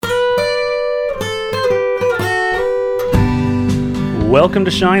Welcome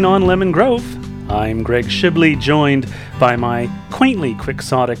to Shine on Lemon Grove. I'm Greg Shibley, joined by my quaintly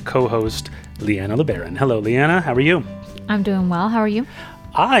quixotic co-host, Liana LeBaron. Hello, Liana. How are you? I'm doing well. How are you?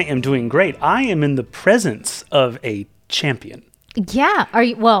 I am doing great. I am in the presence of a champion. Yeah. Are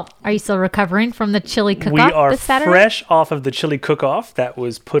you still recovering from the chili cook-off We are this Saturday? fresh off of the chili cook-off that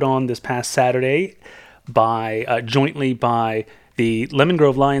was put on this past Saturday jointly by the Lemon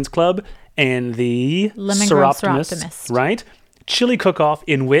Grove Lions Club and the Lemon Grove Seroptimists, Seroptimists. right? Chili cook-off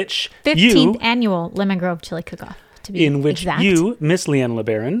in which 15th annual Lemon Grove chili cook-off, to be exact. you, Miss Liana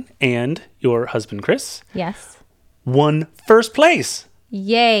LeBaron, and your husband Chris, Yes. won first place.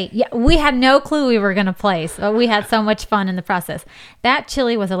 Yay. Yeah, we had no clue we were going to place, but we had so much fun in the process. That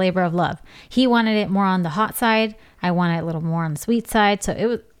chili was a labor of love. He wanted it more on the hot side. I wanted it a little more on the sweet side. So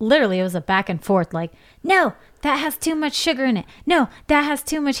it was a back and forth, like, no, that has too much sugar in it. No, that has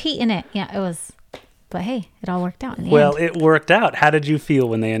too much heat in it. Yeah, it was, but hey, it all worked out in the end. Well, it worked out. How did you feel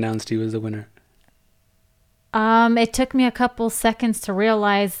when they announced you as the winner? It took me a couple seconds to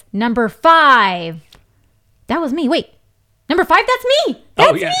realize number 5. That was me. Wait. Number 5, that's me.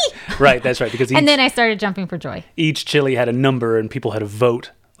 That's me. Right, that's right. Because and then I started jumping for joy. Each chili had a number, and people had to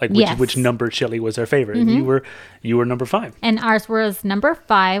vote, like which number chili was their favorite. Mm-hmm. And you were number 5. And ours was number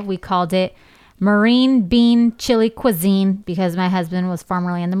 5. We called it Marine Bean Chili Cuisine because my husband was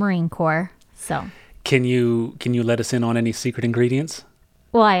formerly in the Marine Corps. So, can you let us in on any secret ingredients?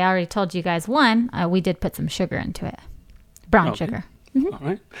 well, I already told you guys one. We did put some sugar into it, brown sugar. Mm-hmm. All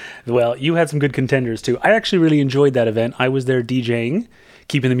right. Well, you had some good contenders too. I actually really enjoyed that event. I was there DJing,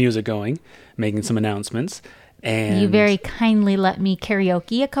 keeping the music going, making some announcements. And you very kindly let me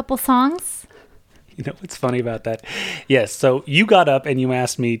karaoke a couple songs. You know what's funny about that? Yes. So you got up and you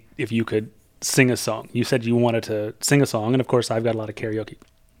asked me if you could sing a song. You said you wanted to sing a song. And of course, I've got a lot of karaoke.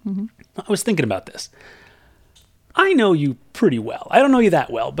 Mm-hmm. I was thinking about this. I know you pretty well. I don't know you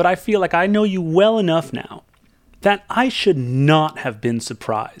that well, but I feel like I know you well enough now that I should not have been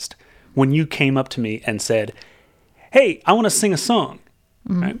surprised when you came up to me and said, hey, I want to sing a song.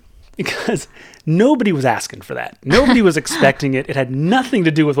 Mm-hmm. Right? Because nobody was asking for that. Nobody was expecting it. It had nothing to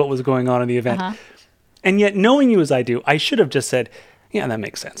do with what was going on in the event. Uh-huh. And yet, knowing you as I do, I should have just said, yeah, that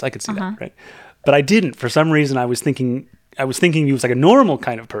makes sense. I could see that, right? But I didn't. For some reason, I was thinking you was like a normal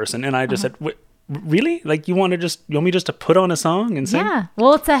kind of person. And I just said, really? Like, you want me just to put on a song and sing? Yeah.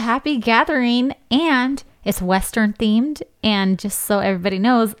 Well, it's a happy gathering and it's Western themed. And just so everybody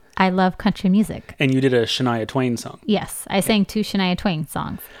knows, I love country music. And you did a Shania Twain song. Yes. I sang 2 Shania Twain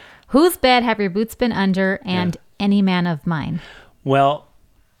songs. Whose Bed Have Your Boots Been Under and Any Man of Mine. Well,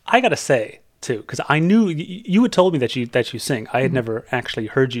 I got to say, too, because I knew you had told me that you sing. I had never actually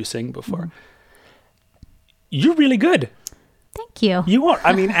heard you sing before. Mm-hmm. You're really good. Thank you. You are.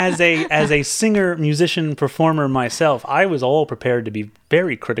 I mean, as a singer, musician, performer myself, I was all prepared to be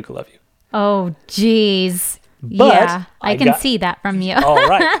very critical of you. Oh, geez. But yeah, I can see that from you. All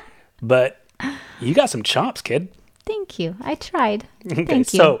right. But you got some chops, kid. Thank you. I tried. Okay,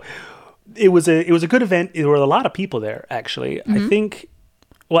 Thank you. So it was a good event. There were a lot of people there, actually. Mm-hmm. I think,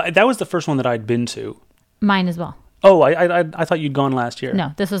 well, that was the first one that I'd been to. Mine as well. Oh, I thought you'd gone last year.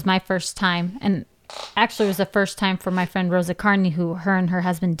 No, this was my first time. And actually, it was the first time for my friend Rosa Carney, who her and her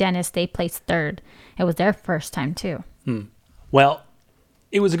husband Dennis, they placed 3rd. It was their first time too. Well,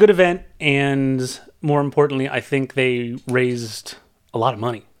 it was a good event. And more importantly, I think they raised a lot of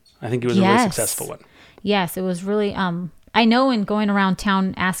money. I think it was a really successful one. Yes, it was really, I know in going around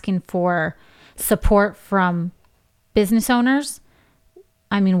town asking for support from business owners,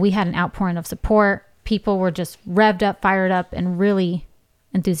 I mean, we had an outpouring of support. People were just revved up, fired up, and really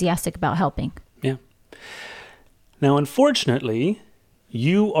enthusiastic about helping. Yeah. Now, unfortunately,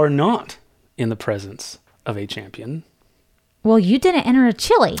 you are not in the presence of a champion. Well, you didn't enter a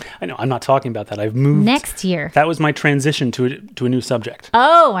chili. I know. I'm not talking about that. I've moved. Next year. That was my transition to a new subject.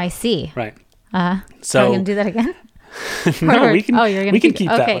 Oh, I see. Right. So are you going to do that again? No, we can. You're we can keep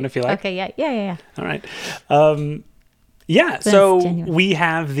that one if you like. Okay. Yeah. All right. So we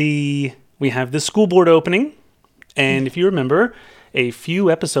have the school board opening, and if you remember, a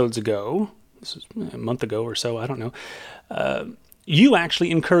few episodes ago, this was a month ago or so, I don't know. You actually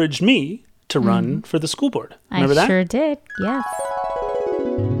encouraged me to run for the school board. Remember that? I sure did. Yes.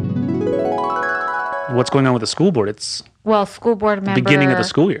 What's going on with the school board? It's school board member. Beginning of the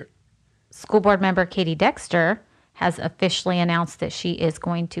school year. School board member Katy Dexter has officially announced that she is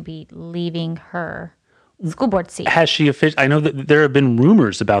going to be leaving her school board seat. Has she I know that there have been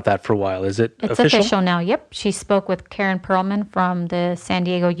rumors about that for a while. Is it official? It's official now, yep. She spoke with Karen Perlman from the San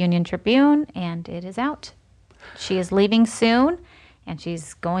Diego Union Tribune, and it is out. She is leaving soon, and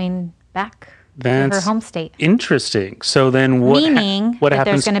she's going back That's her home state. interesting. So then what Meaning what that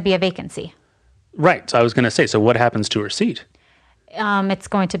happens? there's going to be a vacancy. Right. So I was going to say, so what happens to her seat? It's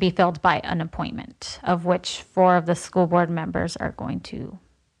going to be filled by an appointment, of which 4 of the school board members are going to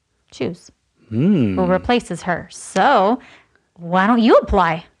choose who replaces her. So why don't you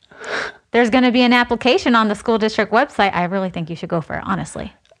apply? There's going to be an application on the school district website. I really think you should go for it,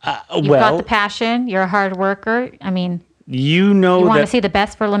 honestly. You've got the passion. You're a hard worker. I mean, you want that to see the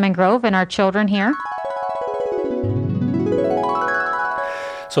best for Lemon Grove and our children here.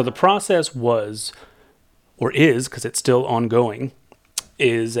 So the process was, or is, because it's still ongoing,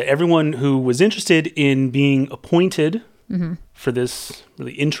 is everyone who was interested in being appointed for this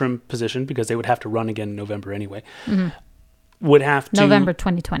really interim position, because they would have to run again in November anyway, would have to... November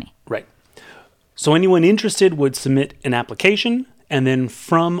 2020. Right. So anyone interested would submit an application, and then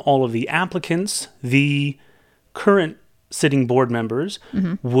from all of the applicants, the current sitting board members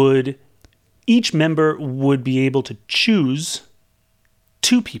would... Each member would be able to choose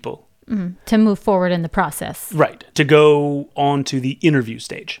 2 people. To move forward in the process. Right. To go on to the interview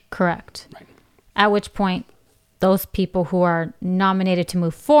stage. Correct. Right. At which point, those people who are nominated to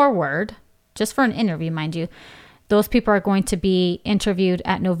move forward, just for an interview, mind you, those people are going to be interviewed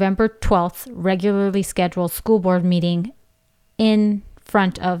at November 12th, regularly scheduled school board meeting in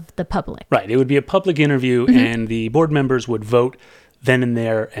front of the public. Right. It would be a public interview, and the board members would vote then and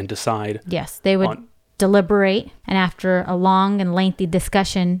there and decide. Yes, they would deliberate, and after a long and lengthy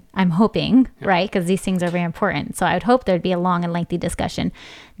discussion, I'm hoping, right, because these things are very important, so I would hope there'd be a long and lengthy discussion,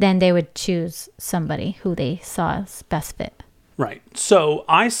 then they would choose somebody who they saw as best fit. Right. So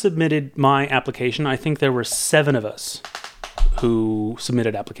I submitted my application. I think there were 7 of us who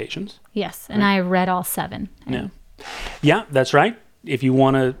submitted applications. Yes, and I read all 7. Yeah, that's right. If you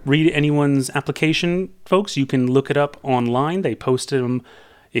want to read anyone's application, folks, you can look it up online. They posted them.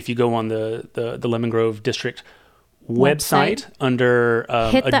 If you go on the Lemon Grove District website under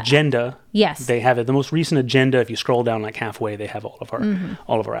agenda, yes, they have it. The most recent agenda. If you scroll down like halfway, they have all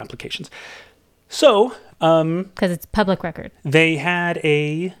of our applications. So, because it's public record, they had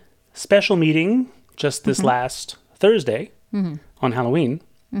a special meeting just this last Thursday on Halloween,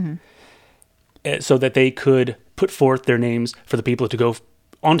 so that they could put forth their names for the people to go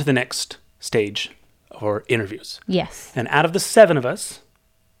on to the next stage for interviews. Yes, and out of the 7 of us,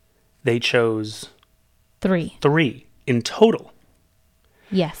 they chose 3 in total.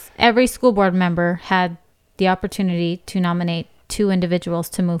 Yes. Every school board member had the opportunity to nominate 2 individuals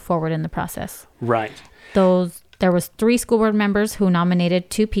to move forward in the process. Right. There was 3 school board members who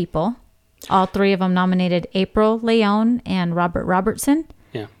nominated 2 people. All 3 of them nominated April Leone and Robert Robertson.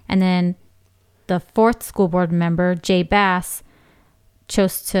 Yeah. And then the 4th school board member, Jay Bass,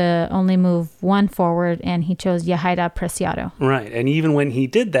 chose to only move 1 forward, and he chose Yahaira Preciado. Right. And even when he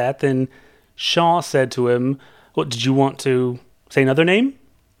did that, then Shaw said to him, "Well, did you want to say another name?"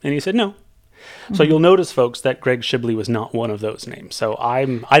 And he said, "No." So you'll notice, folks, that Greg Shibley was not one of those names. So I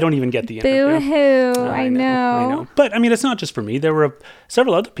don't even get the interview. Boo-hoo. I know. But, I mean, it's not just for me. There were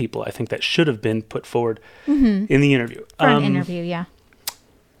several other people, I think, that should have been put forward in the interview. For an interview, yeah.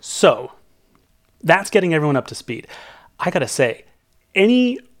 So that's getting everyone up to speed. I got to say,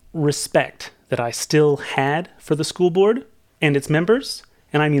 any respect that I still had for the school board and its members,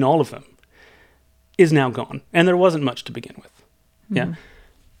 and I mean all of them, is now gone. And there wasn't much to begin with. Yeah.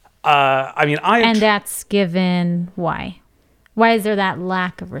 And that's given why? Why is there that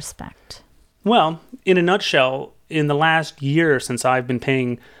lack of respect? Well, in a nutshell, in the last year since I've been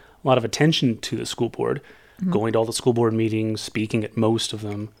paying a lot of attention to the school board, going to all the school board meetings, speaking at most of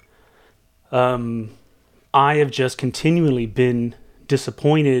them, I have just continually been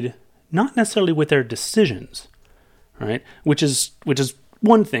disappointed, not necessarily with their decisions, right? Which is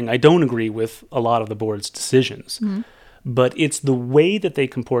one thing. I don't agree with a lot of the board's decisions, but it's the way that they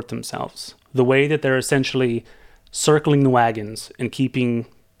comport themselves, the way that they're essentially circling the wagons and keeping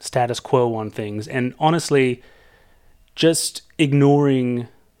status quo on things, and honestly, just ignoring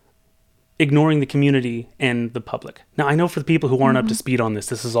the community and the public. Now, I know for the people who aren't up to speed on this,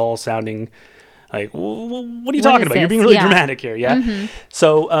 this is all sounding like, what are you talking about? You're being really dramatic here, yeah?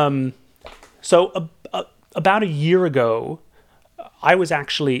 So about a year ago, I was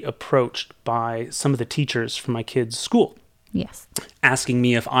actually approached by some of the teachers from my kids' school. Yes. Asking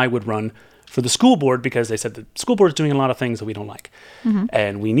me if I would run for the school board, because they said the school board is doing a lot of things that we don't like.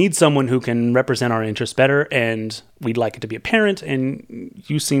 And we need someone who can represent our interests better, and we'd like it to be a parent, and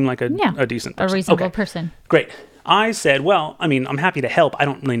you seem like a decent person. A reasonable person. Great. I said, well, I mean, I'm happy to help. I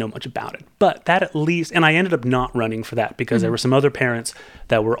don't really know much about it. But that at least, and I ended up not running for that because there were some other parents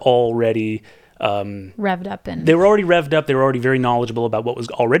that were already revved up. And they were already revved up. They were already very knowledgeable about what was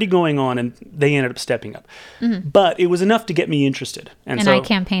already going on, and they ended up stepping up. But it was enough to get me interested. And so I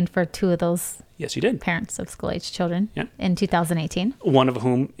campaigned for 2 of those. Yes, you did. Parents of school-age children in 2018. One of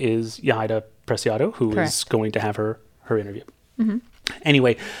whom is Yahaira Preciado, who is going to have her interview.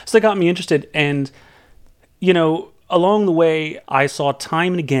 Anyway, so that got me interested. And, along the way, I saw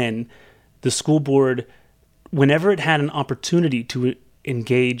time and again the school board, whenever it had an opportunity to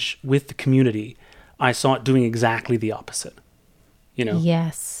engage with the community, I saw it doing exactly the opposite.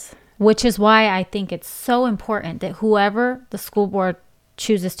 Yes. Which is why I think it's so important that whoever the school board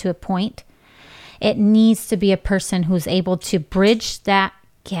chooses to appoint, it needs to be a person who's able to bridge that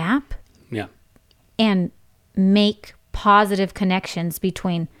gap and make positive connections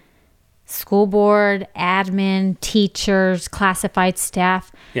between school board, admin, teachers, classified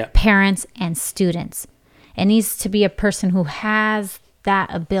staff, parents, and students. It needs to be a person who has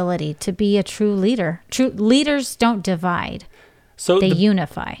that ability to be a true leader. True leaders don't divide. So they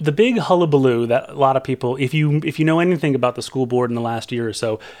unify. The big hullabaloo that a lot of people, if you know anything about the school board in the last year or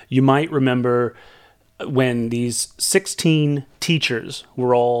so, you might remember when these 16 teachers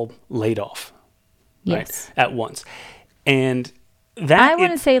were all laid off, right, at once. And that I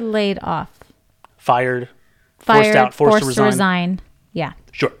wouldn't say laid off. Fired, forced out, forced to resign. Yeah.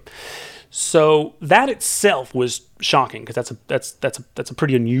 Sure. So that itself was shocking because that's a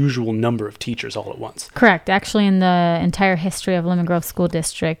pretty unusual number of teachers all at once. Correct. Actually, in the entire history of Lemon Grove School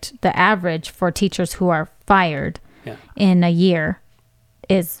District, the average for teachers who are fired in a year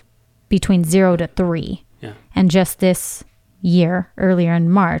is between 0 to 3. Yeah. And just this year, earlier in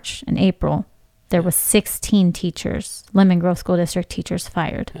March and April, there was 16 teachers, Lemon Grove School District teachers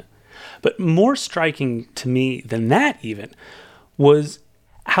fired. Yeah. But more striking to me than that even was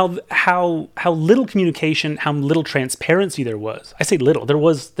how little communication, how little transparency there was. I say little. There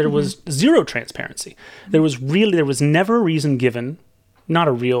was zero transparency. There was never a reason given, not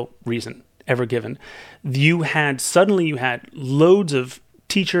a real reason ever given. You had loads of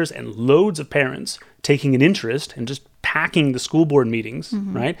teachers and loads of parents taking an interest and just packing the school board meetings,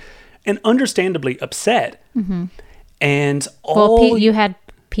 right? And understandably upset. And you had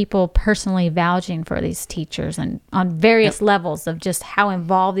people personally vouching for these teachers and on various levels of just how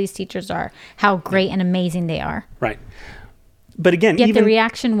involved these teachers are, how great and amazing they are. Right. But again, yet the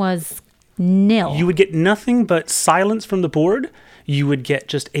reaction was nil. You would get nothing but silence from the board. You would get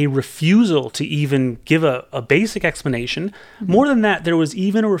just a refusal to even give a basic explanation. More than that, there was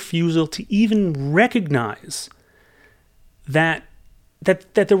even a refusal to even recognize that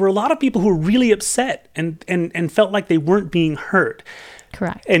there were a lot of people who were really upset and felt like they weren't being heard.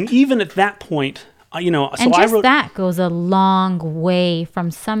 Correct. And even at that point, that goes a long way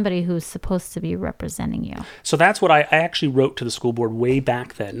from somebody who's supposed to be representing you. So that's what I actually wrote to the school board way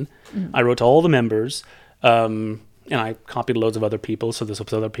back then. I wrote to all the members, and I copied loads of other people so those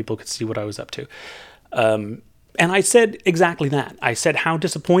other people could see what I was up to. And I said exactly that. I said how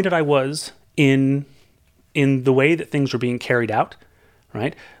disappointed I was in the way that things were being carried out,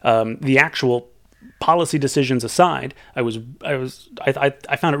 right? The actual policy decisions aside, I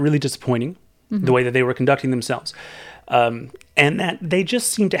found it really disappointing the way that they were conducting themselves, and that they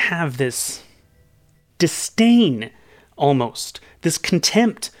just seemed to have this disdain, almost this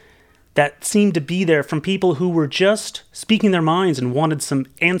contempt that seemed to be there from people who were just speaking their minds and wanted some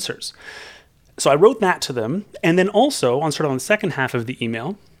answers. So I wrote that to them, and then also on the second half of the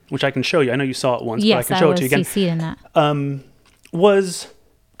email, which I can show you. I know you saw it once, but I can show it to you again. Yes, I was CC'd in that. Was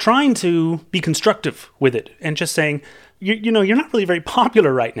trying to be constructive with it and just saying, you're not really very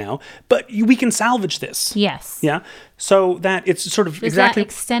popular right now, but we can salvage this. Yes. Yeah. So that it's sort of exactly that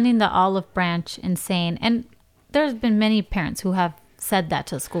extending the olive branch and saying, and there's been many parents who have said that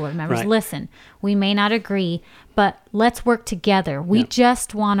to school board members. Right. Listen, we may not agree, but let's work together. We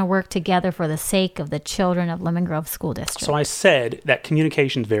just want to work together for the sake of the children of Lemon Grove School District. So I said that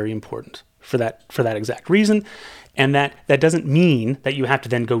communication is very important for that exact reason. And that doesn't mean that you have to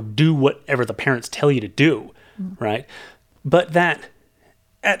then go do whatever the parents tell you to do, right? But that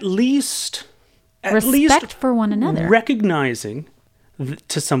at least respect for one another, recognizing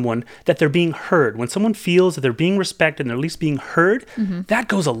to someone that they're being heard. When someone feels that they're being respected and they're at least being heard, that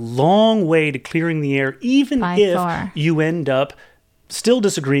goes a long way to clearing the air, even if you end up still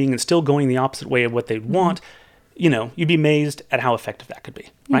disagreeing and still going the opposite way of what they want. You'd be amazed at how effective that could be,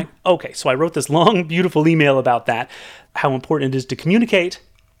 right? Okay, so I wrote this long, beautiful email about that, how important it is to communicate.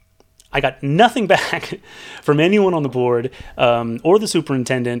 I got nothing back from anyone on the board or the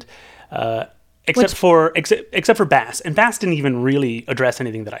superintendent, except for Bass. And Bass didn't even really address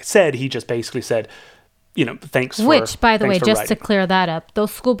anything that I said. He just basically said, thanks for Which, by the way, thanks for just to writing. clear that up,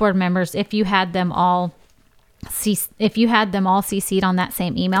 those school board members, if you had them all CC'd on that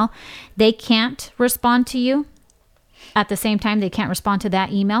same email, they can't respond to you. At the same time, they can't respond to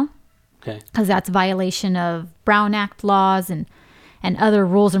that email. Okay. Because that's violation of Brown Act laws and other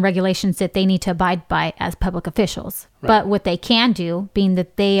rules and regulations that they need to abide by as public officials. Right. But what they can do, being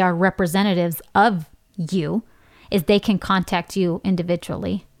that they are representatives of you, is they can contact you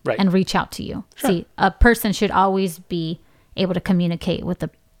individually Right. and reach out to you. Sure. See, a person should always be able to communicate with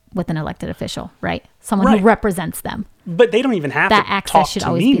an elected official, right? Someone Right. who represents them. But they don't even have That to access talk should to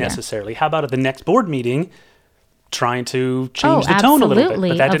always me be there. necessarily. How about at the next board meeting, trying to change Oh, the tone a little bit? absolutely.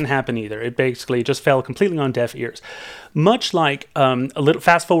 But that didn't happen either. It basically just fell completely on deaf ears. Much like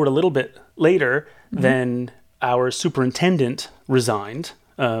fast forward a little bit later, Mm-hmm. then our superintendent resigned,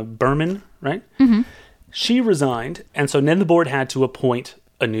 Berman, right? Mm-hmm. She resigned, and so then the board had to appoint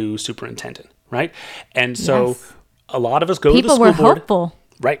a new superintendent, right? And so Yes. a lot of us go to the People school were board. hopeful.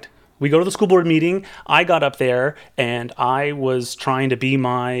 Right. We go to the school board meeting. I got up there and I was trying to be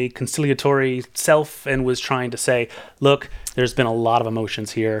my conciliatory self and was trying to say, look, there's been a lot of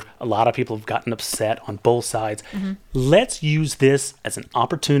emotions here. A lot of people have gotten upset on both sides. Mm-hmm. Let's use this as an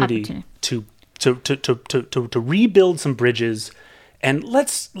opportunity to rebuild some bridges, and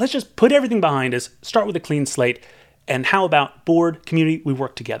let's just put everything behind us, start with a clean slate. And how about board, community, we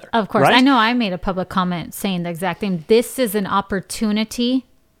work together. Of course. Right? I know I made a public comment saying the exact thing. This is an opportunity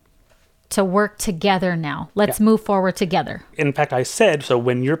to work together now. Let's move forward together. In fact, I said, so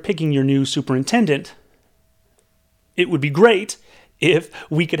when you're picking your new superintendent, it would be great if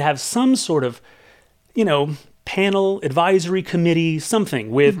we could have some sort of, panel, advisory committee,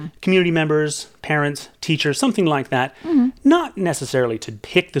 something with community members, parents, teachers, something like that. Not necessarily to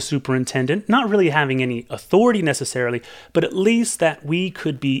pick the superintendent, not really having any authority necessarily, but at least that we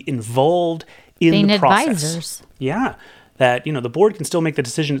could be involved in Being the process. advisors. Yeah. That, the board can still make the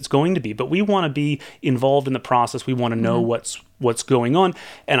decision it's going to be, but we want to be involved in the process. We want to know what's going on.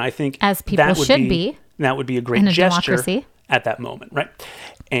 And I think As people that would should be that would be a great in a gesture democracy. at that moment, right?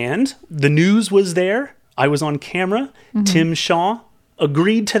 And the news was there. I was on camera. Tim Shaw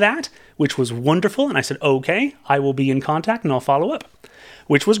agreed to that, which was wonderful. And I said, okay, I will be in contact and I'll follow up,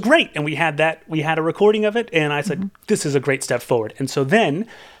 which was great. And we had a recording of it. And I said, this is a great step forward. And so then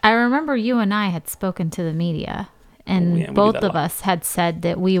I remember you and I had spoken to the media, and we do both that a of lot. us had said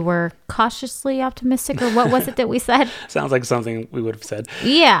that we were cautiously optimistic, or what was it that we said? sounds like something we would have said.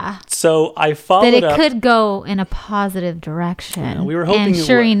 Yeah. So I followed That it up. could go in a positive direction. Yeah, we were hoping and it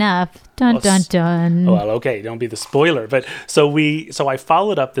sure would. enough, dun dun dun. Well, okay, don't be the spoiler. But so I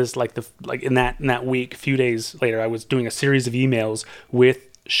followed up this in that week, a few days later, I was doing a series of emails with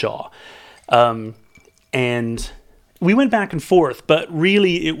Shaw, and we went back and forth. But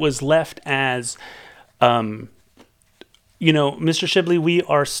really, it was left as, Mr. Shibley, we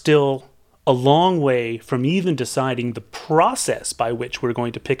are still a long way from even deciding the process by which we're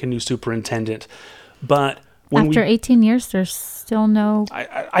going to pick a new superintendent. But when After 18 years, there's still no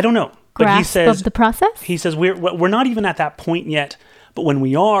I don't know. But he grasp says of the process? He says we're not even at that point yet, but when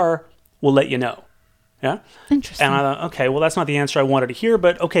we are, we'll let you know. Yeah. Interesting. And I thought, okay, well, that's not the answer I wanted to hear,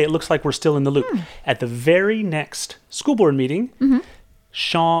 but okay, it looks like we're still in the loop. At the very next school board meeting,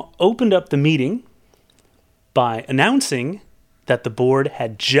 Shaw opened up the meeting by announcing that the board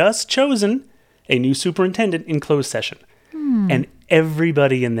had just chosen a new superintendent in closed session, and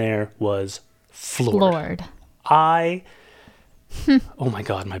everybody in there was floored. Oh my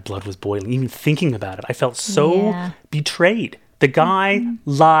God, my blood was boiling. Even thinking about it, I felt so betrayed. The guy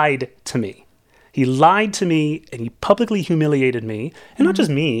lied to me. He lied to me and he publicly humiliated me. And not just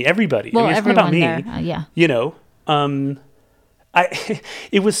me, everybody. Well, I mean, it's not about me. everyone there,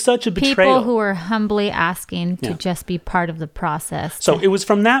 It was such a betrayal. People who were humbly asking to just be part of the process. So it was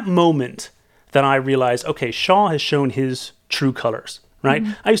from that moment that I realized, okay, Shaw has shown his true colors, right?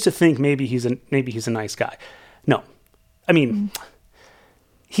 I used to think maybe he's a nice guy. No. I mean,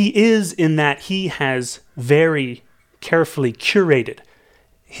 he is in that he has very carefully curated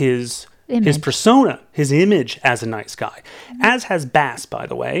his persona, his image as a nice guy, as has Bass, by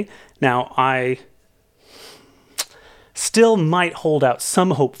the way. Now, I still might hold out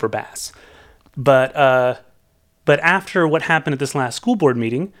some hope for Bass, but after what happened at this last school board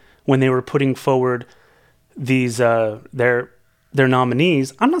meeting, when they were putting forward these their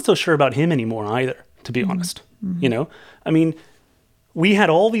nominees, I'm not so sure about him anymore either, to be honest. I mean, we had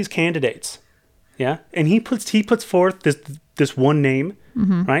all these candidates, and he puts forth this one name,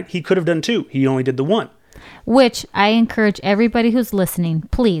 right? He could have done two. He only did the one. which I encourage everybody who's listening,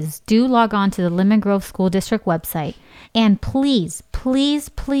 please do log on to the Lemon Grove School District website and please, please,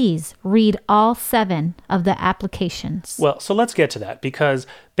 please read all 7 of the applications. Well, so let's get to that because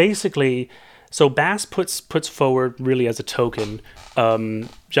basically, so Bass puts forward really as a token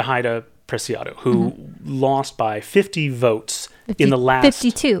Jahida Preciado, who lost by 50 votes in the last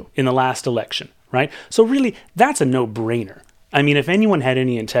 52 in the last election, right? So really, that's a no-brainer. I mean, if anyone had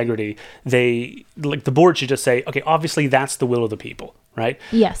any integrity, the board should just say, okay, obviously that's the will of the people, right?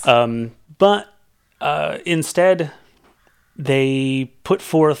 Yes. But instead, they put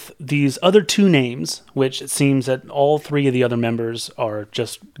forth these other 2 names, which it seems that all 3 of the other members are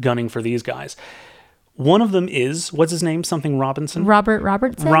just gunning for these guys. One of them is, what's his name? Something Robinson? Robert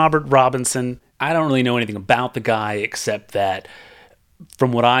Robertson? Robert Robinson. I don't really know anything about the guy except that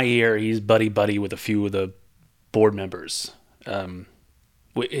from what I hear, he's buddy-buddy with a few of the board members.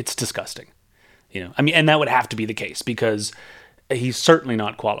 It's disgusting. You know, I mean, and that would have to be the case because he's certainly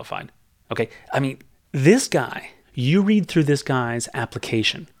not qualified. Okay. I mean, this guy, you read through this guy's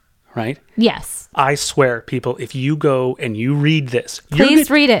application, right? Yes. I swear, people, if you go and you read this, please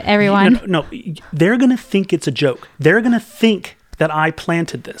read it, everyone. No, they're going to think it's a joke. They're going to think that I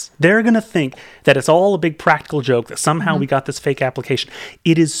planted this. They're going to think that it's all a big practical joke, that somehow we got this fake application.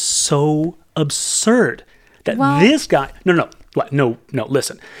 It is so absurd that this guy, no,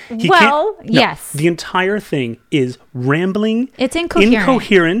 listen. Yes. The entire thing is rambling. It's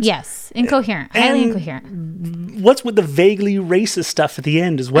incoherent. Yes. Incoherent. Highly incoherent. What's with the vaguely racist stuff at the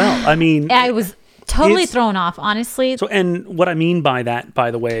end as well? I mean, I was totally thrown off, honestly. So, and what I mean by that,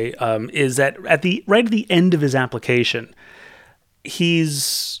 by the way, is that right at the end of his application, he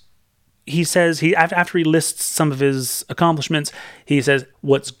says, after he lists some of his accomplishments, he says,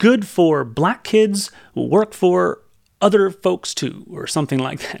 what's good for black kids will work for other folks too, or something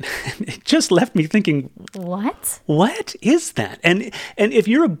like that. It just left me thinking, what is that? And if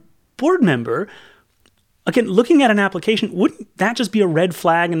you're a board member, again, looking at an application, wouldn't that just be a red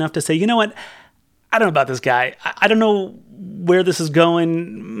flag enough to say, you know what, I don't know about this guy. I don't know where this is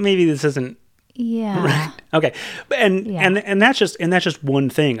going. Maybe this isn't. Yeah. Right. Okay. And that's just one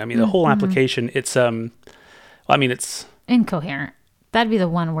thing. I mean, the whole application, it's it's incoherent. That'd be the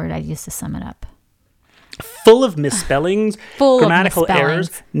one word I'd use to sum it up. Full of misspellings, grammatical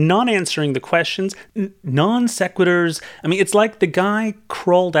errors, not answering the questions, non sequiturs. I mean, it's like the guy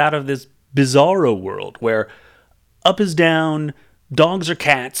crawled out of this bizarro world where up is down, dogs are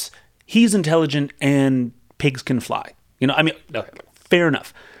cats, he's intelligent, and pigs can fly. You know, I mean, okay, fair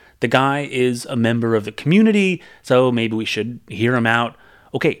enough. The guy is a member of the community, so maybe we should hear him out.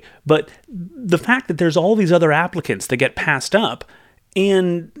 Okay, but the fact that there's all these other applicants that get passed up,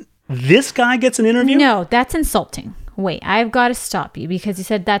 and this guy gets an interview? No, that's insulting. Wait, I've got to stop you because you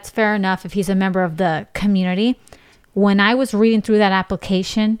said that's fair enough if he's a member of the community. When I was reading through that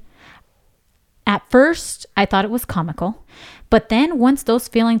application, at first I thought it was comical, but then once those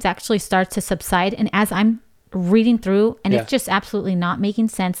feelings actually start to subside, and as I'm reading through and it's just absolutely not making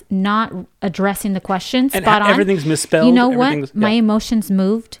sense, not addressing the questions and spot on. Everything's misspelled. You know what? My emotions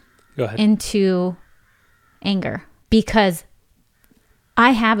moved Go ahead. into anger because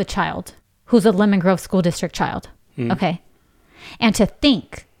I have a child who's a Lemon Grove School District child. Okay. And to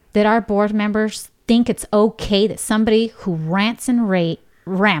think that our board members think it's okay that somebody who rants and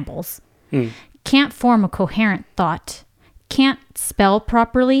rambles can't form a coherent thought, can't spell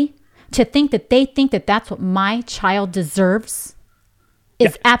properly, to think that they think that that's what my child deserves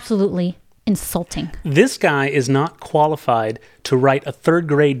is absolutely insulting. This guy is not qualified to write a 3rd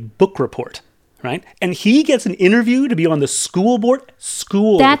grade book report, right? And he gets an interview to be on the school board.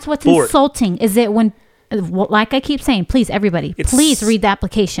 That's what's insulting, is it when, like I keep saying, please, everybody, please read the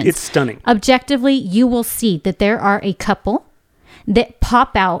applications. It's stunning. Objectively, you will see that there are a couple that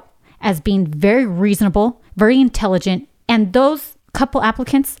pop out as being very reasonable, very intelligent, and those couple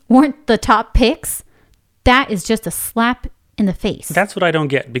applicants weren't the top picks. That is just a slap in the face. That's what I don't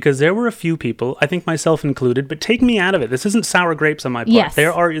get, because there were a few people, I think myself included, but take me out of it. This isn't sour grapes on my part. Yes.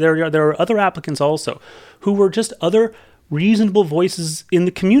 There are other applicants also who were just other reasonable voices in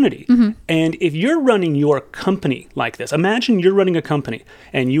the community. And if you're running your company like this, imagine you're running a company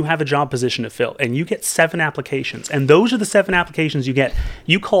and you have a job position to fill and you get 7 applications, and those are the 7 applications you get.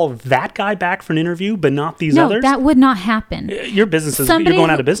 You call that guy back for an interview, but not these others? No, that would not happen. Your business you're going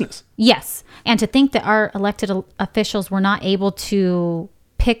out of business. Yes. And to think that our elected officials were not able to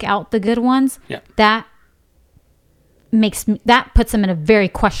pick out the good ones, that puts them in a very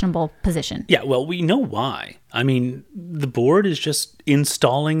questionable position. Yeah, well, we know why. I mean, the board is just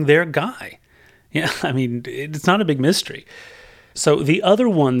installing their guy. Yeah, I mean, it's not a big mystery. So the other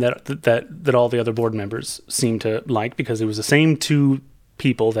one that all the other board members seemed to like, because it was the same two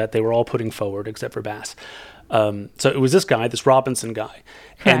people that they were all putting forward except for Bass. So it was this guy, this Robinson guy,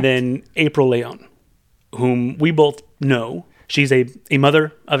 Correct. and then April Leon, whom we both know. She's a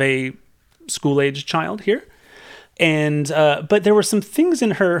mother of a school-age child here. And but there were some things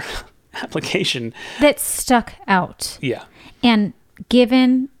in her application that stuck out. Yeah. And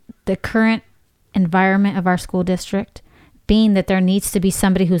given the current environment of our school district, being that there needs to be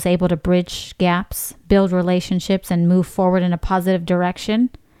somebody who's able to bridge gaps, build relationships, and move forward in a positive direction,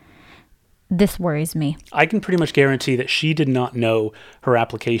 this worries me. I can pretty much guarantee that she did not know her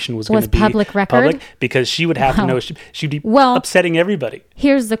application was going to be public record, because she would have to know. She'd be upsetting everybody.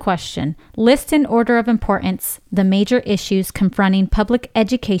 Here's the question. List in order of importance the major issues confronting public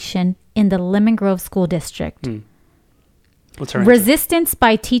education in the Lemon Grove School District. What's her answer? Resistance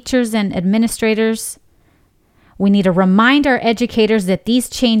by teachers and administrators. We need to remind our educators that these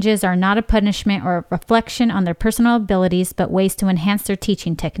changes are not a punishment or a reflection on their personal abilities, but ways to enhance their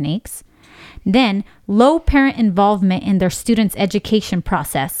teaching techniques. Then, low parent involvement in their students' education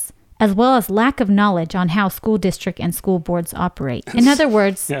process, as well as lack of knowledge on how school district and school boards operate. In other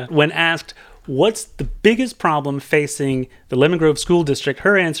words, when asked, what's the biggest problem facing the Lemon Grove School District,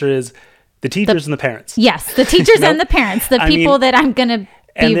 her answer is the teachers and the parents. Yes, the teachers and the parents, the people that I'm going to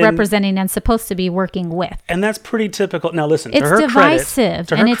be representing and supposed to be working with. And that's pretty typical. Now, listen, it's to her divisive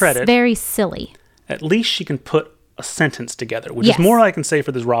credit, it's very silly. At least she can put a sentence together, which is more I can say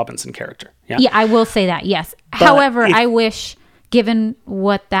for this Robinson character. Yeah, I will say that, yes. But however, I wish, given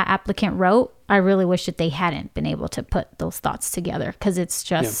what that applicant wrote, I really wish that they hadn't been able to put those thoughts together, because it's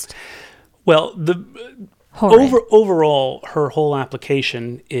just well, horrid. Overall, her whole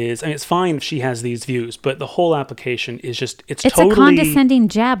application is, I mean, it's fine if she has these views, but the whole application is just, it's totally... a condescending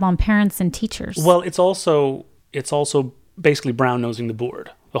jab on parents and teachers. Well, it's also basically brown-nosing the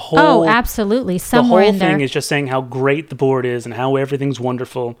board. The whole, absolutely. Somewhere in there. The whole thing is just saying how great the board is and how everything's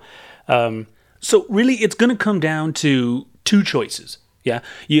wonderful. So really, it's going to come down to two choices. Yeah,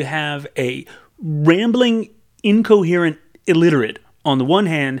 you have a rambling, incoherent illiterate on the one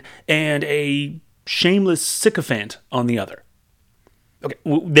hand, and a shameless sycophant on the other. Okay,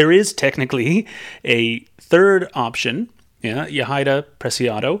 there is technically a third option. Yeah, Yahida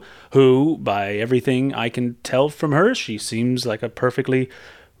Preciado, who, by everything I can tell from her, she seems like a perfectly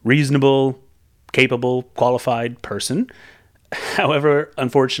reasonable, capable, qualified person. However,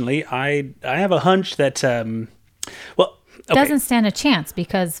 unfortunately, I have a hunch that, doesn't stand a chance,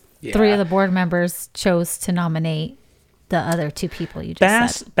 because 3 of the board members chose to nominate the other 2 people you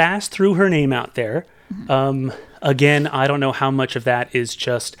just said. Bass threw her name out there. Again, I don't know how much of that is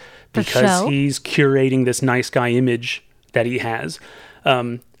just because he's curating this nice guy image that he has.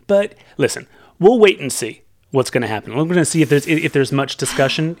 But listen, we'll wait and see what's going to happen. We're going to see if there's much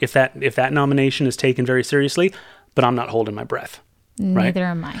discussion, if that nomination is taken very seriously. But I'm not holding my breath. Neither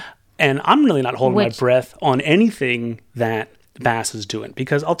am I. And I'm really not holding my breath on anything that Bass is doing,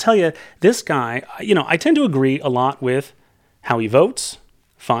 because I'll tell you, this guy, I tend to agree a lot with how he votes.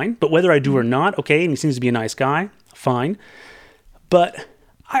 Fine. But whether I do or not, okay, and he seems to be a nice guy, fine. But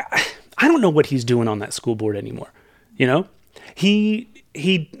I don't know what he's doing on that school board anymore. He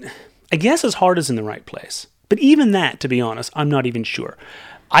I guess his heart is in the right place. But even that, to be honest, I'm not even sure.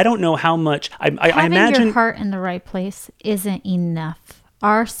 I don't know how much. I imagine having your heart in the right place isn't enough.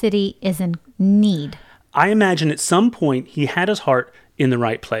 Our city is in need. I imagine at some point he had his heart in the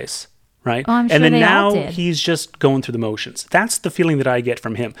right place, right? Oh, I'm sure and then they now all did. He's just going through the motions. That's the feeling that I get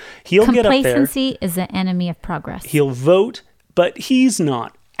from him. He'll get up there. Complacency is the enemy of progress. He'll vote, but he's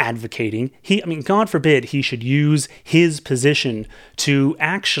not advocating. God forbid he should use his position to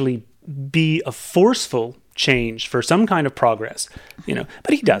actually be a forceful change for some kind of progress,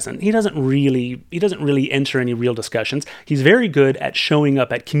 but he doesn't really enter any real discussions. He's very good at showing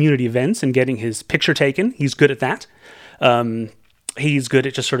up at community events and getting his picture taken. He's good at that. He's good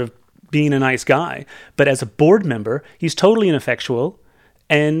at just sort of being a nice guy, but as a board member, he's totally ineffectual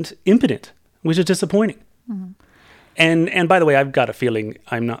and impotent, which is disappointing. Mm-hmm. And by the way, I've got a feeling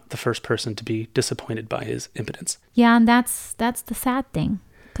I'm not the first person to be disappointed by his impotence. Yeah, and that's the sad thing,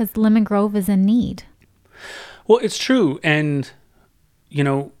 because Lemon Grove is in need. Well, it's true. And,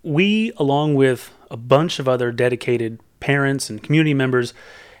 we, along with a bunch of other dedicated parents and community members,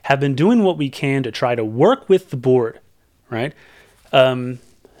 have been doing what we can to try to work with the board, right?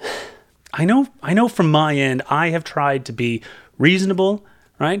 I know from my end, I have tried to be reasonable,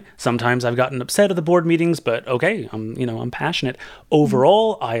 right? Sometimes I've gotten upset at the board meetings, but okay, I'm passionate.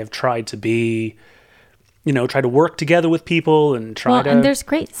 Overall, I have tried to be, try to work together with people and try to... and there's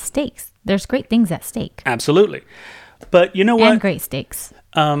great stakes. There's great things at stake. Absolutely. But you know what? And great steaks.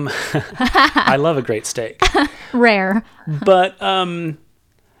 I love a great steak. Rare. But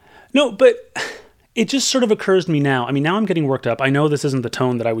no, but it just sort of occurs to me now. I mean, now I'm getting worked up. I know this isn't the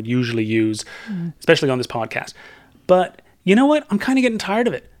tone that I would usually use, especially on this podcast. But you know what? I'm kind of getting tired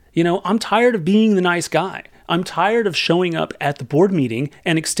of it. You know, I'm tired of being the nice guy. I'm tired of showing up at the board meeting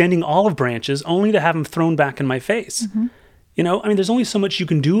and extending olive branches only to have them thrown back in my face. You know, I mean, there's only so much you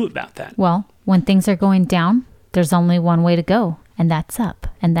can do about that. Well, when things are going down, there's only one way to go, and that's up.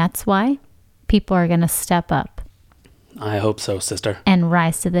 And that's why people are going to step up. I hope so, sister. And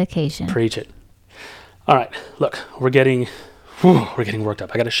rise to the occasion. Preach it. All right, look, we're getting worked up.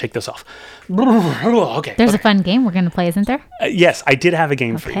 I got to shake this off. Okay. There's a fun game we're going to play, isn't there? Yes, I did have a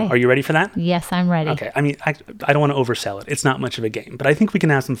game for you. Are you ready for that? Yes, I'm ready. Okay. I mean, I don't want to oversell it. It's not much of a game, but I think we can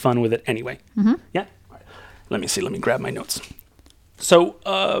have some fun with it anyway. Yeah. All right. Let me see. Let me grab my notes. So,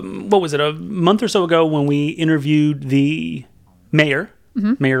 what was it? A month or so ago when we interviewed the mayor,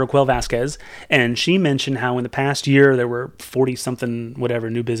 Mayor Raquel Vasquez, and she mentioned how in the past year there were 40-something, whatever,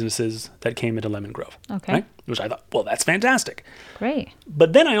 new businesses that came into Lemon Grove. Okay. Right? Which I thought, well, that's fantastic. Great.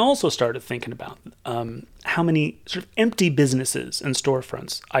 But then I also started thinking about how many sort of empty businesses and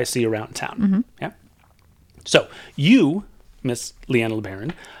storefronts I see around town. Yeah. So you, Miss Liana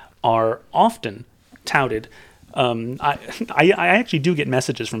LeBaron, are often touted. I actually do get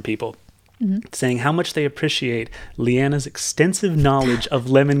messages from people saying how much they appreciate Liana's extensive knowledge of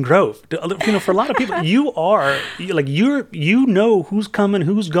Lemon Grove. You know, for a lot of people, you know who's coming,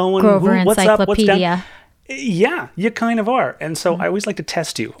 who's going, Grover what's up, what's down. Encyclopedia. Yeah, you kind of are. And so I always like to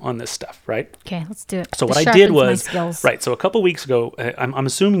test you on this stuff, right? Okay, let's do it. So what I did was, right, so a couple weeks ago, I'm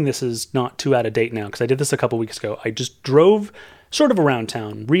assuming this is not too out of date now because I did this a couple weeks ago. I just drove sort of around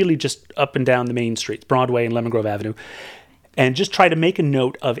town, really just up and down the main streets, Broadway and Lemon Grove Avenue, and just try to make a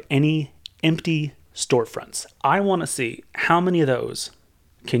note of any empty storefronts. I want to see how many of those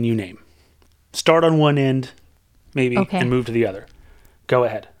can you name. Start on one end, maybe, and move to the other. Go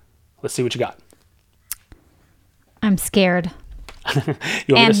ahead. Let's see what you got. I'm scared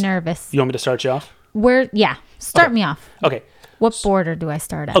and nervous. You want me to start you off? Start me off. Okay. What border do I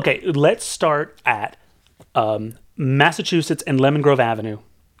start at? Okay, let's start at Massachusetts and Lemon Grove Avenue.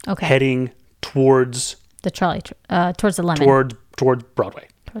 Okay. Heading towards the trolley, towards the Lemon. Toward Broadway.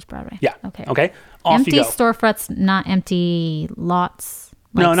 Towards Broadway. Yeah. Okay. Okay. Off empty you go. Storefronts, not empty lots.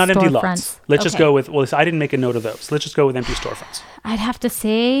 No, not empty lots. Let's just go with. Well, I didn't make a note of those. Let's just go with empty storefronts. I'd have to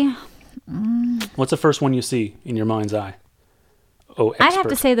say. What's the first one you see in your mind's eye? Oh, expert. I'd have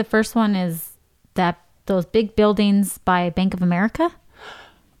to say the first one is those big buildings by Bank of America.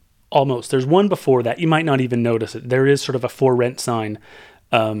 Almost. There's one before that. You might not even notice it. There is sort of a for rent sign.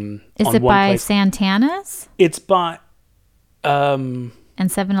 Is it by Santana's? It's by. And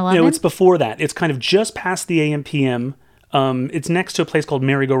 7-Eleven? No, it's before that. It's kind of just past the AM/PM. It's next to a place called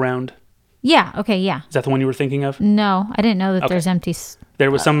Merry Go Round. Yeah. Okay. Yeah. Is that the one you were thinking of? No, I didn't know that there's empty. There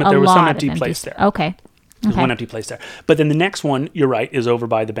was some empty place there. Okay. There's one empty place there. But then the next one, you're right, is over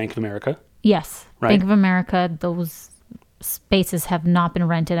by the Bank of America. Yes. Right? Bank of America, those spaces have not been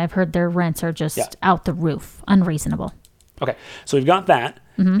rented. I've heard their rents are just out the roof. Unreasonable. Okay. So we've got that.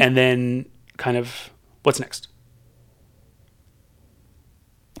 And then kind of, what's next?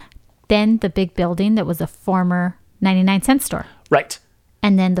 Then the big building that was a former 99-cent store. Right.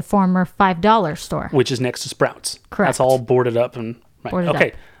 And then the former $5 store. Which is next to Sprouts. Correct. That's all boarded up. And right. Boarded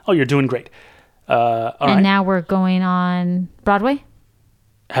okay. up. Oh, you're doing great. All right. And now we're going on Broadway?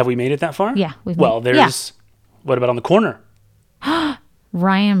 Have we made it that far? Yeah. What about on the corner?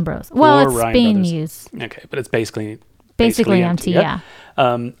 Ryan Bros. Well, it's Ryan being Brothers. used. Okay, but it's basically empty, yeah.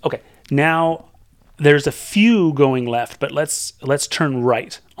 Okay, now there's a few going left, but let's turn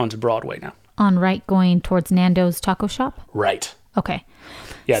right onto Broadway now. On right going towards Nando's Taco Shop? Right. Okay.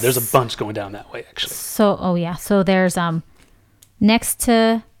 Yeah, there's a bunch going down that way, actually. So there's next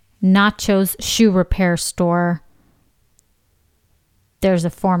to Nacho's shoe repair store, there's a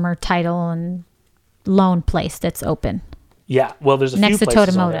former title and loan place that's open. Yeah, well, there's a next few to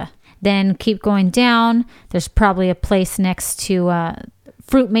places Totemoda. Then keep going down. There's probably a place next to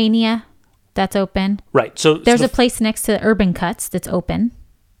Fruit Mania that's open. Right. So there's a place next to Urban Cuts that's open.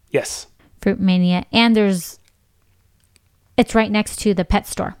 Yes. Fruit Mania, and it's right next to the pet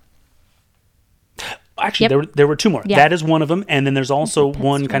store. Actually, there were two more. Yeah. That is one of them, and then there's also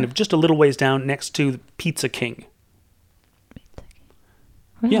one kind of just a little ways down next to Pizza King.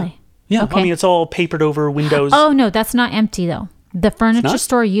 Really? Yeah. Yeah, okay. I mean, it's all papered over windows. Oh, no, that's not empty, though. The furniture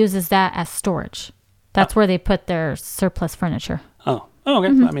store uses that as storage. That's where they put their surplus furniture. Oh, okay.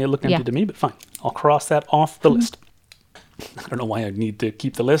 I mean, it looked empty to me, but fine. I'll cross that off the list. I don't know why I need to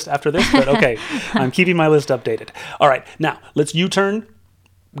keep the list after this, but okay. I'm keeping my list updated. All right. Now, let's U-turn,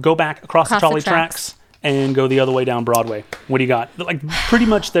 go back across the trolley tracks, and go the other way down Broadway. What do you got? Like, pretty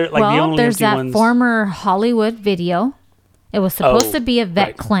much they're like the only there's empty that ones. former Hollywood video. It was supposed to be a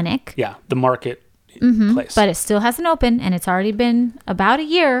vet clinic. Yeah, the market place. But it still hasn't opened, and it's already been about a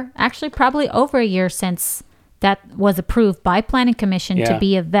year, actually probably over a year since that was approved by Planning Commission to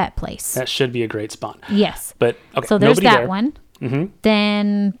be a vet place. That should be a great spot. Yes. But, okay, so there's that there. one. Mm-hmm.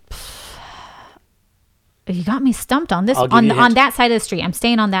 Then you got me stumped on this. On that side of the street. I'm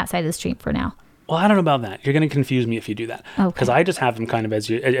staying on that side of the street for now. Well, I don't know about that. You're going to confuse me if you do that. Because I just have them kind of as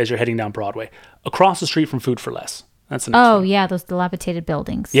you're heading down Broadway. Across the street from Food for Less. That's the next one. Yeah, those dilapidated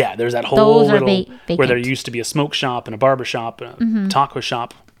buildings. Yeah, there's that whole where there used to be a smoke shop and a barber shop and a taco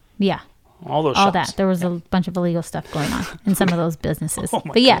shop. Yeah. All those shops. All that. There was a bunch of illegal stuff going on in some of those businesses.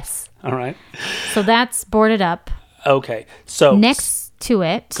 But yes. All right. So that's boarded up. Okay. So next to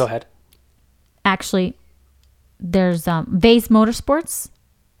it. Go ahead. Actually, there's Vase Motorsports.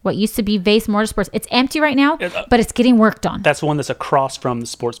 What used to be Vase Motorsports. It's empty right now, but it's getting worked on. That's the one that's across from the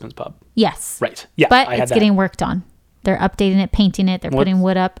Sportsman's Pub. Yes. Right. Yeah. But it's getting worked on. They're updating it, painting it. They're putting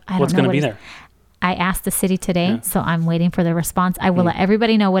wood up. I don't know what's going to be there. I asked the city today, so I'm waiting for the response. I will let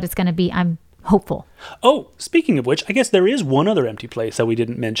everybody know what it's going to be. I'm hopeful. Oh, speaking of which, I guess there is one other empty place that we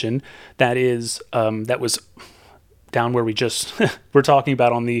didn't mention that is that was down where we just we're talking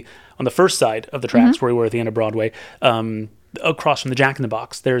about on the first side of the tracks where we were at the end of Broadway. Across from the Jack in the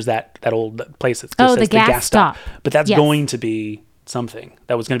Box, there's that old place that says the gas stop. But that's going to be something.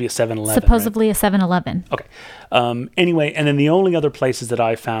 That was going to be a 7-Eleven. Supposedly a 7-Eleven. Okay. Anyway, and then the only other places that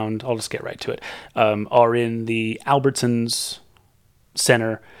I found, I'll just get right to it, are in the Albertsons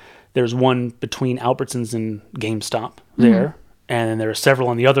Center. There's one between Albertsons and GameStop there. And then there are several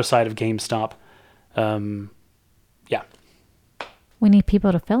on the other side of GameStop. Yeah. We need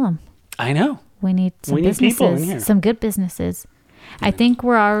people to fill them. I know. We need businesses, people in here. Some good businesses. Yeah. I think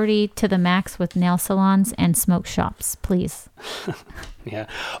we're already to the max with nail salons and smoke shops, please. Yeah.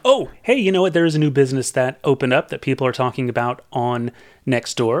 Oh, hey, you know what? There is a new business that opened up that people are talking about on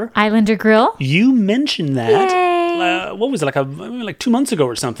Nextdoor. Islander Grill. You mentioned that. Yay. What was it, like 2 months ago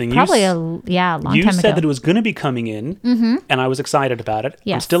or something? Probably a long time ago. You said that it was going to be coming in, and I was excited about it.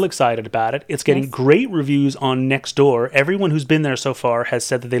 Yes. I'm still excited about it. It's getting great reviews on Nextdoor. Everyone who's been there so far has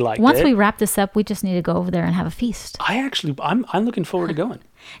said that they liked it. Once we wrap this up, we just need to go over there and have a feast. I'm looking forward to going.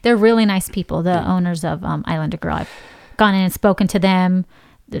 They're really nice people, the owners of Islander Grill. I've gone in and spoken to them.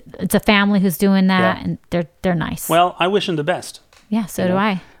 It's a family who's doing that, and they're nice. Well, I wish them the best. Yeah, so do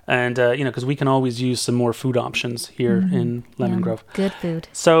I. And, because we can always use some more food options here in Lemon Grove. Good food.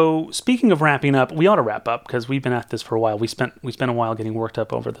 So, speaking of wrapping up, we ought to wrap up because we've been at this for a while. We spent a while getting worked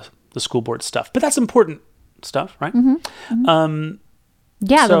up over the school board stuff. But that's important stuff, right?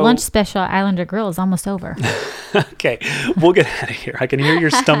 Yeah, the lunch special at Islander Grill is almost over. Okay, we'll get out of here. I can hear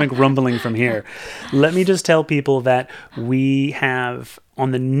your stomach rumbling from here. Let me just tell people that we have,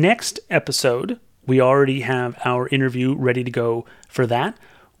 on the next episode, we already have our interview ready to go for that.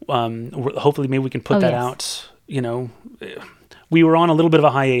 Hopefully maybe we can put that out. We were on a little bit of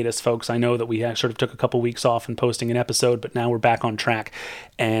a hiatus, folks. I know that we sort of took a couple weeks off in posting an episode, but now we're back on track.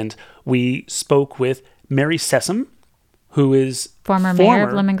 And we spoke with Mary Sessom, who is former mayor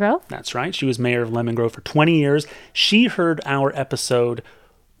of Lemon Grove. That's right. She was mayor of Lemon Grove for 20 years. She heard our episode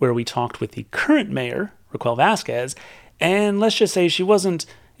where we talked with the current mayor, Raquel Vasquez, and let's just say she wasn't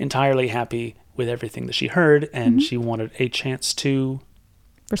entirely happy with everything that she heard, and she wanted a chance to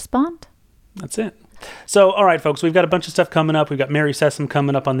respond. That's it. So, all right, folks, we've got a bunch of stuff coming up. We've got Mary Sessom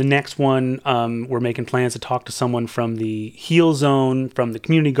coming up on the next one. We're making plans to talk to someone from the Heel Zone, from the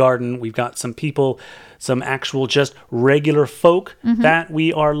community garden. We've got some people, some actual just regular folk that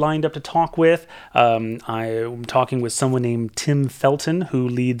we are lined up to talk with. I'm talking with someone named Tim Felton, who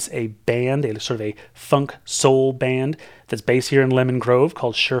leads a band, a sort of a funk soul band that's based here in Lemon Grove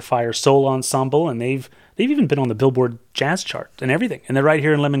called Surefire Soul Ensemble, and they've even been on the Billboard Jazz chart and everything, and they're right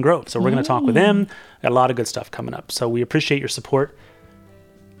here in Lemon Grove. So we're going to talk with them. Got a lot of good stuff coming up. So we appreciate your support.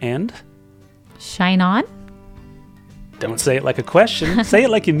 And shine on. Don't say it like a question. Say it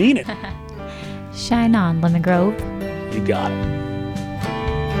like you mean it. Shine on, Lemon Grove. You got it.